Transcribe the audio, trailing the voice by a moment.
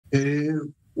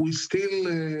We still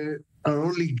are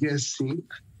only guessing,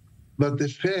 but the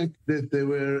fact that they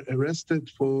were arrested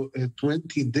for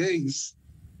 20 days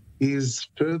is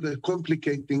further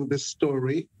complicating the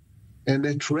story and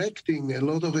attracting a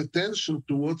lot of attention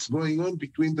to what's going on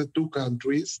between the two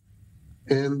countries.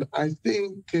 And I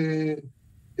think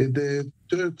the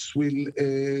Turks will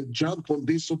jump on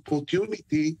this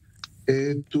opportunity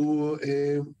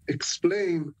to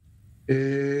explain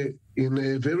in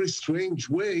a very strange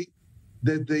way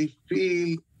that they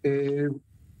feel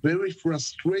very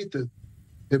frustrated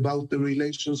about the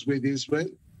relations with Israel.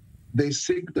 They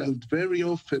signaled very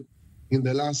often in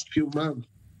the last few months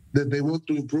that they want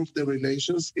to improve the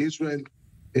relations. Israel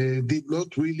did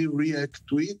not really react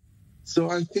to it. So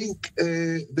I think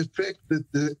the fact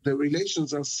that the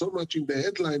relations are so much in the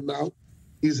headline now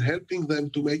is helping them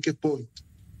to make a point.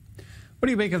 What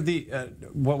do you make of the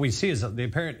what we see is the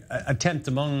apparent attempt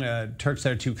among Turks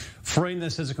there to frame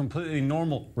this as a completely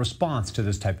normal response to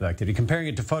this type of activity, comparing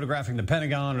it to photographing the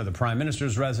Pentagon or the Prime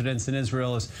Minister's residence in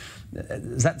Israel? Is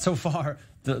that so far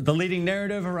the leading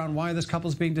narrative around why this couple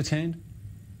is being detained?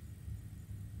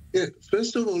 Yeah,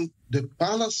 first of all, the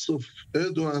palace of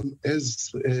Erdogan,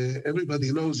 as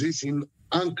everybody knows, is in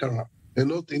Ankara and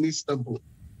not in Istanbul.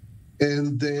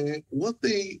 And what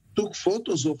they took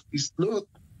photos of is not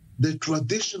the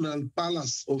traditional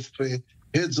palace of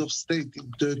heads of state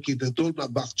in Turkey, the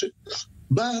Dolmabahce,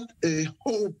 but a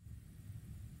home,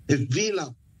 a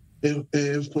villa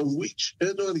from which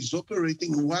Erdogan is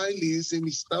operating while he is in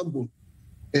Istanbul.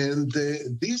 And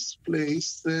this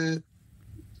place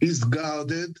is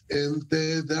guarded, and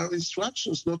there are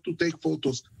instructions not to take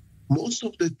photos. Most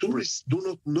of the tourists do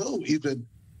not know even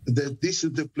that this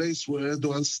is the place where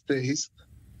Erdogan stays,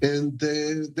 and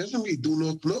definitely do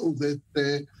not know that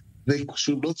they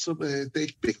should not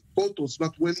take big photos.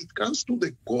 But when it comes to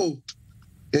the court,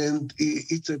 and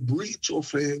it's a breach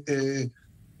of a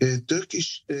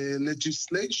Turkish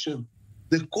legislation,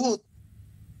 the court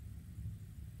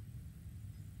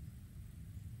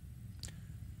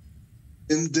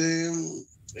and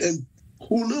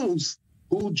who knows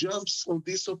who jumps on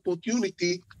this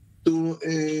opportunity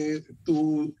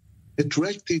to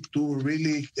attract it to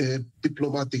really a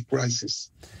diplomatic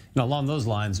crisis. Now, along those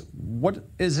lines, what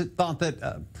is it thought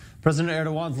that President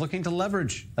Erdogan is looking to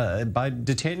leverage by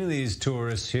detaining these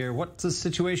tourists here? What's the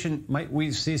situation might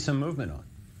we see some movement on?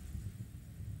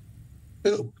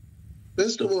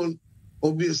 First of all,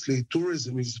 obviously,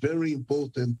 tourism is very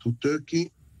important to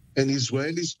Turkey, and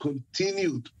Israelis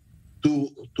continued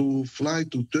to fly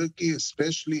to Turkey,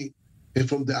 especially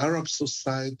from the Arab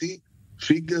society.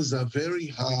 Figures are very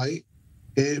high,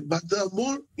 but there are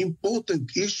more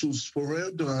important issues for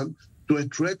Erdogan to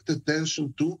attract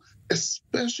attention to,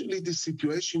 especially the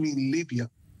situation in Libya.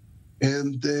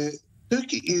 And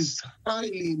Turkey is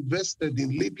highly invested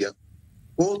in Libya,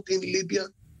 both in Libya,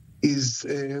 is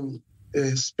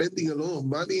spending a lot of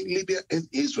money in Libya, and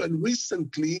Israel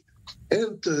recently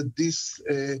entered this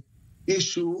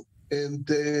issue and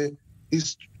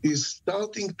is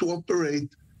starting to operate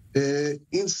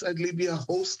inside Libya,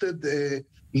 hosted a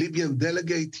Libyan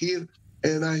delegate here.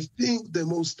 And I think the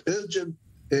most urgent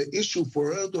issue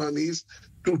for Erdogan is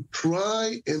to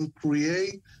try and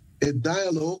create a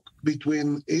dialogue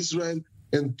between Israel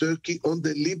and Turkey on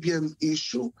the Libyan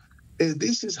issue.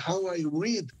 This is how I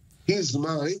read his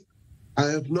mind. I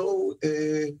have no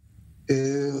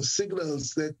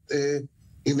signals that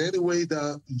in any way they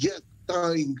are yet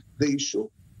tying the issue,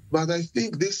 but I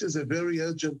think this is a very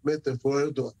urgent matter for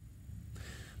Erdogan.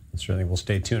 Certainly, we'll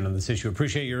stay tuned on this issue.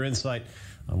 Appreciate your insight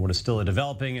on what is still a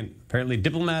developing and apparently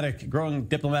growing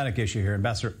diplomatic issue here.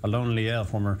 Ambassador Alon Liel,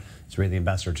 former Israeli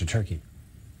ambassador to Turkey.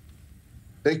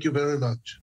 Thank you very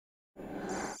much.